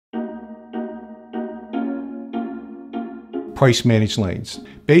price managed lanes.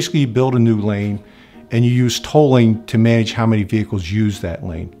 Basically, you build a new lane and you use tolling to manage how many vehicles use that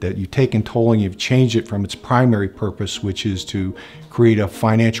lane. That you've taken tolling, you've changed it from its primary purpose, which is to create a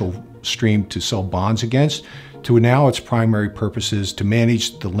financial stream to sell bonds against, to now its primary purpose is to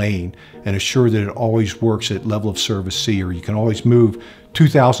manage the lane and assure that it always works at level of service C, or you can always move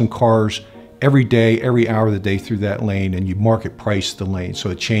 2,000 cars every day, every hour of the day through that lane, and you market price the lane so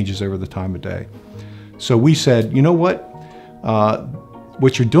it changes over the time of day. So we said, you know what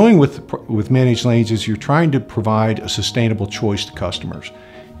you're doing with managed lanes is you're trying to provide a sustainable choice to customers.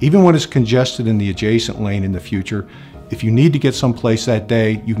 Even when it's congested in the adjacent lane in the future, if you need to get someplace that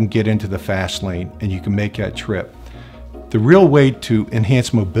day, you can get into the fast lane and you can make that trip. The real way to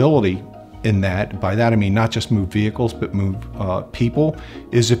enhance mobility in that, by that I mean not just move vehicles, but move people,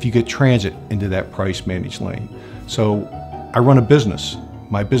 is if you get transit into that price managed lane. So I run a business.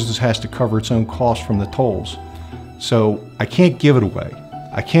 My business has to cover its own costs from the tolls. So I can't give it away.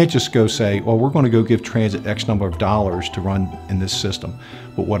 I can't just go say, well, we're going to go give transit X number of dollars to run in this system.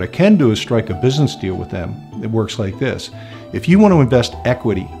 But what I can do is strike a business deal with them. It works like this. If you want to invest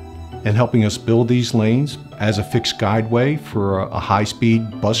equity in helping us build these lanes as a fixed guideway for a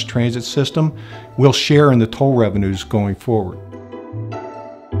high-speed bus transit system, we'll share in the toll revenues going forward.